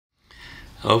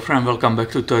Hello friend, welcome back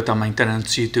to Toyota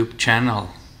Maintenance YouTube channel.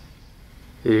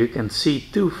 Here you can see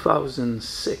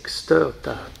 2006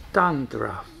 Toyota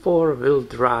Tundra 4-wheel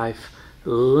drive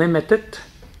limited.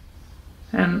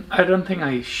 And I don't think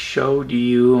I showed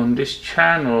you on this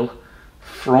channel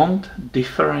front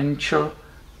differential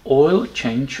oil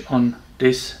change on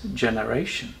this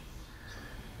generation.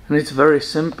 And it's very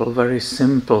simple, very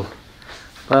simple.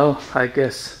 Well, I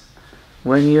guess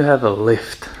when you have a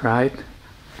lift, right?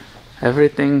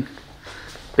 Everything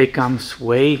becomes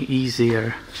way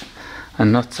easier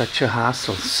and not such a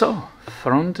hassle. So,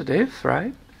 front diff,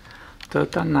 right?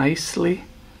 Toyota nicely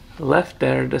left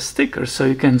there the sticker so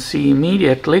you can see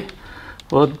immediately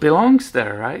what belongs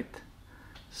there, right?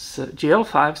 So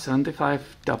GL-5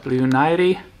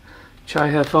 75W90, which I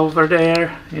have over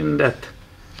there in that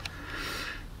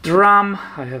drum.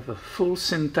 I have a full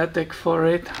synthetic for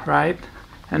it, right?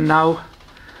 And now,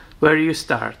 where you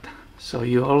start? So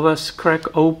you always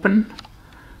crack open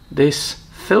this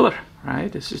filler,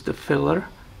 right? This is the filler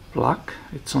plug.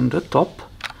 It's on the top.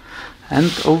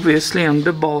 And obviously on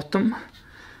the bottom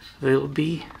will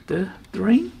be the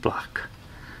drain plug.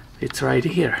 It's right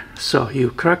here. So you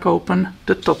crack open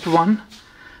the top one.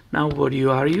 Now what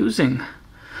you are using.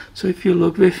 So if you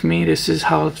look with me, this is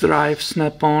half drive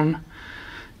snap-on.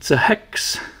 It's a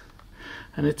hex.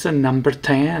 And it's a number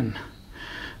 10.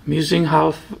 I'm using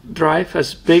half drive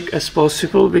as big as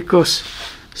possible because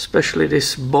especially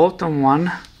this bottom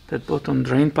one, that bottom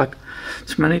drain plug,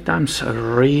 it's many times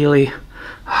really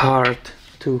hard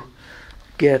to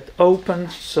get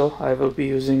open, so I will be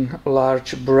using a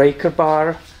large breaker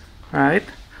bar, right,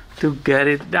 to get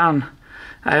it done.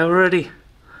 I already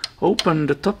opened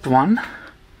the top one,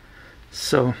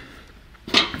 so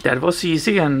that was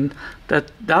easy, and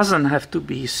that doesn't have to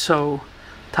be so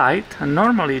tight, and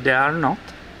normally they are not.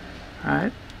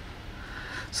 Right,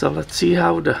 so let's see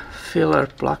how the filler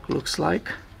plug looks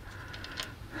like.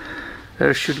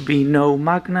 There should be no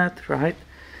magnet, right?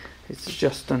 It's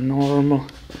just a normal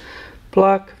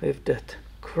plug with that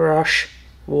crush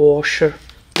washer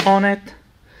on it.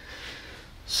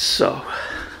 So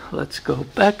let's go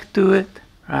back to it,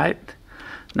 right?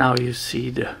 Now you see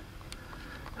the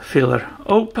filler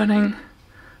opening,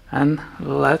 and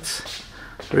let's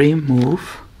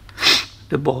remove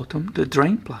the bottom, the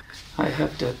drain plug. I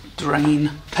have the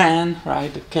drain pan,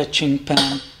 right, the catching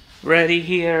pan ready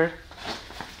here.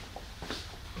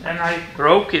 And I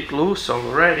broke it loose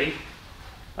already.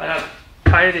 I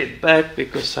tied it back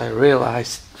because I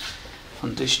realized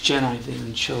on this gen I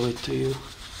didn't show it to you.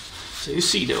 So you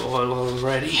see the oil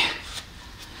already.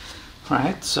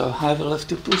 Right, so I will have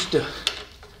to push the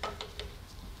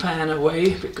pan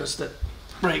away because the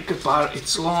breaker bar,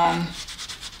 it's long.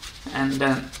 And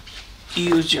then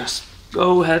you just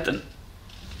go ahead and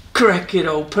crack it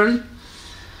open.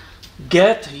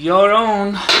 Get your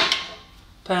own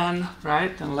pan,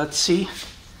 right? And let's see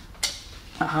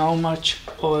how much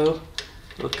oil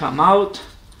will come out.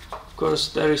 Of course,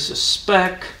 there is a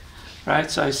spec, right?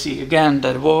 So I see again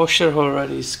that washer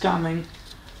already is coming.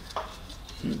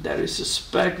 There is a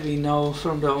spec. We know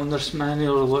from the owner's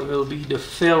manual what will be the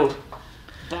fill.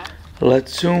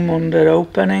 Let's zoom on that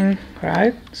opening,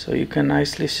 right? So you can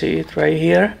nicely see it right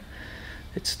here.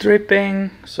 It's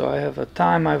dripping, so I have a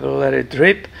time, I will let it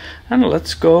drip. And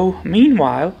let's go,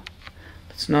 meanwhile,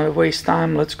 let's not waste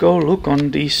time, let's go look on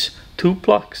these two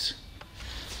plugs.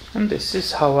 And this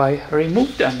is how I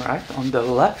remove them, right? On the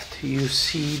left you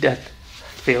see that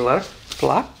filler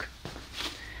plug.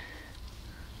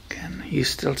 Can you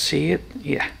still see it?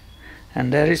 Yeah.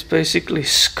 And there is basically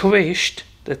squished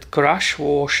that crush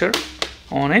washer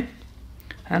on it,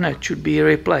 and it should be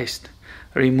replaced,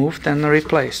 removed and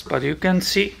replaced. But you can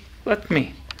see, let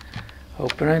me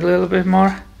open it a little bit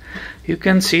more. You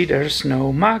can see there's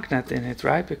no magnet in it,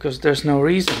 right? Because there's no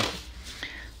reason.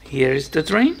 Here is the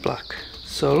drain plug.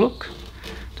 So look,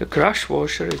 the crush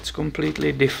washer, it's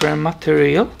completely different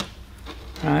material,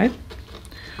 right?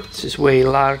 This is way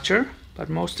larger, but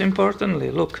most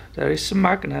importantly, look, there is a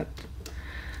magnet.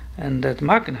 And that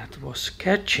magnet was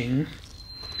catching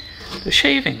the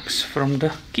shavings from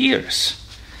the gears.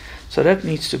 So that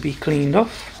needs to be cleaned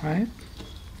off, right?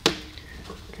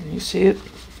 Can you see it?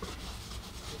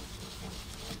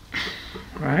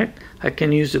 Right? I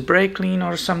can use a brake clean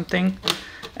or something.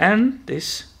 And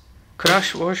this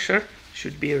crush washer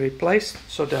should be replaced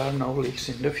so there are no leaks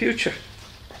in the future.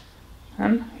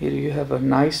 And here you have a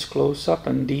nice close-up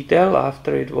and detail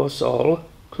after it was all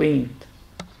cleaned.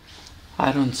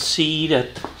 I don't see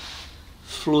that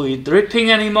fluid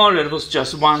dripping anymore. There was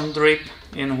just one drip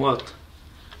in what?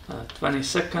 20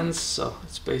 seconds, so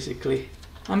it's basically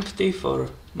empty for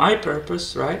my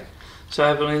purpose, right? So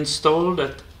I will install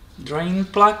that drain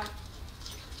plug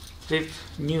with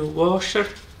new washer,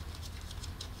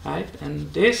 right?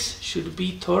 And this should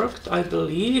be torqued, I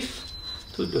believe,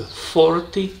 to the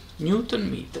 40 Newton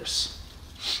meters.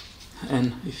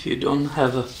 And if you don't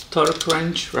have a torque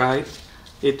wrench, right,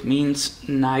 it means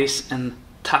nice and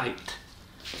tight.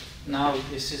 Now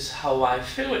this is how I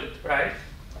fill it, right?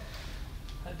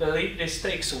 I believe this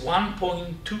takes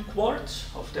 1.2 quarts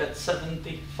of that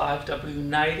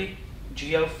 75W90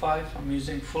 GL-5. I'm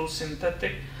using full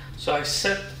synthetic. So I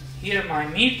set here my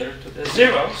meter to the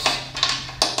zeros,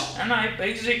 and I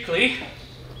basically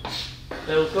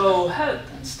will go ahead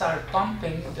and start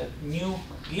pumping the new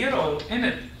gear oil in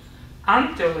it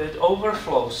until it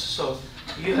overflows. So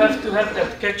you have to have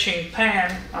that catching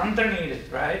pan underneath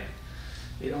it, right?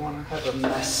 You don't want to have a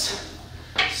mess.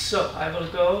 So I will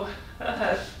go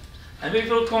ahead and we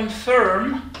will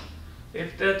confirm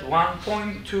if that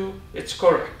 1.2 is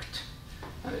correct.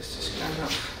 And this is kind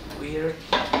of weird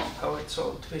how it's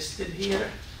all twisted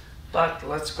here, but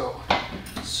let's go.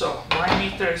 So my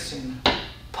meter is in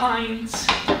pints.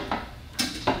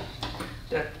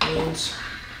 That means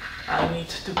I need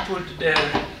to put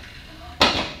there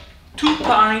 2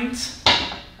 pints,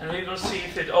 and we will see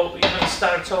if it even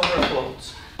starts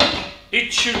overflows.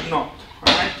 It should not,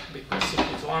 right? Because if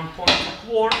it's 1.2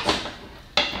 quarts,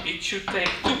 it should take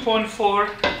 2.4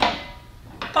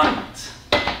 pints.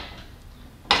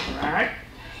 Right?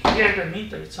 Here the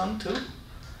meter is on 2.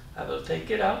 I will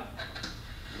take it out.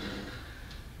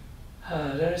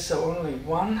 There is only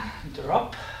 1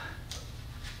 drop.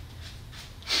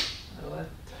 Let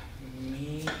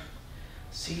me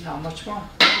see how much more.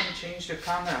 I can change the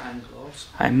camera angles.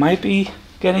 I might be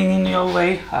getting in your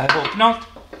way. I hope not,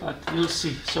 but you'll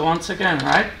see. So once again,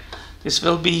 right? This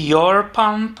will be your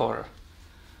pump, or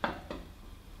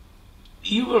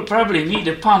you will probably need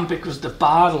a pump because the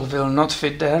bottle will not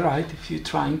fit there, right? If you're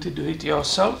trying to do it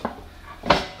yourself.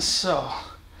 So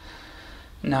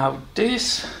now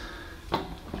this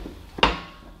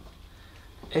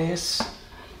is,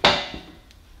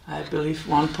 I believe,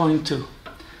 1.2,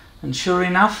 and sure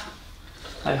enough,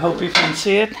 I hope you can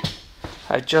see it.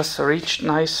 I just reached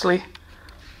nicely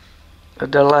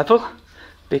the level,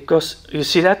 because you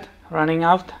see that running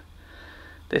out.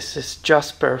 This is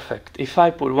just perfect. If I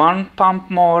put 1 pump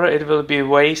more, it will be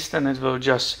waste and it will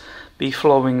just be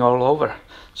flowing all over.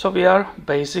 So we are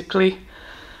basically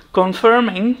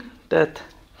confirming that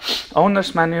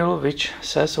owner's manual, which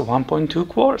says 1.2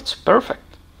 quarts.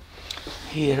 Perfect.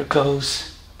 Here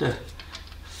goes the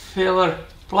filler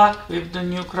plug with the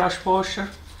new crush washer,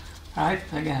 right?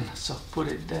 Again, so put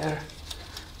it there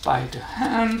by the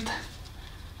hand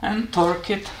and torque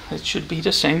it. It should be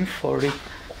the same 40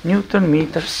 Newton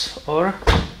meters, or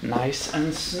nice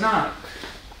and snug.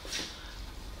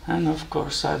 And of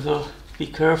course I will be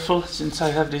careful, since I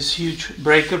have this huge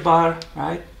breaker bar,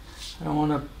 right? I don't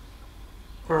want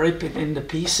to rip it into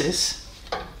pieces,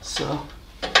 so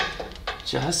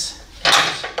just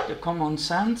use the common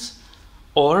sense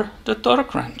or the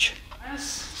torque wrench.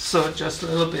 So just a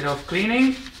little bit of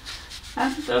cleaning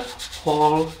and the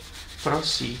whole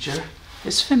procedure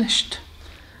is finished.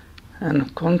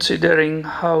 And considering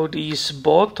how these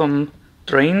bottom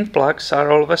drain plugs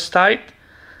are always tight,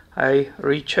 I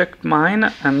rechecked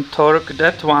mine and torqued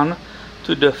that one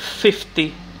to the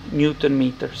 50 Newton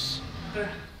meters.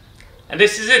 And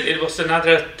this is it. It was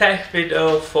another tech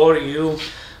video for you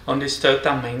on this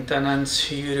Toyota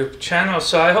Maintenance YouTube channel.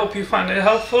 So I hope you find it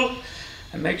helpful,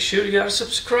 and make sure you are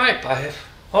subscribed. I have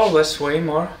always way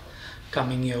more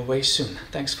coming your way soon.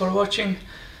 Thanks for watching.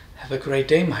 Have a great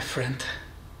day, my friend.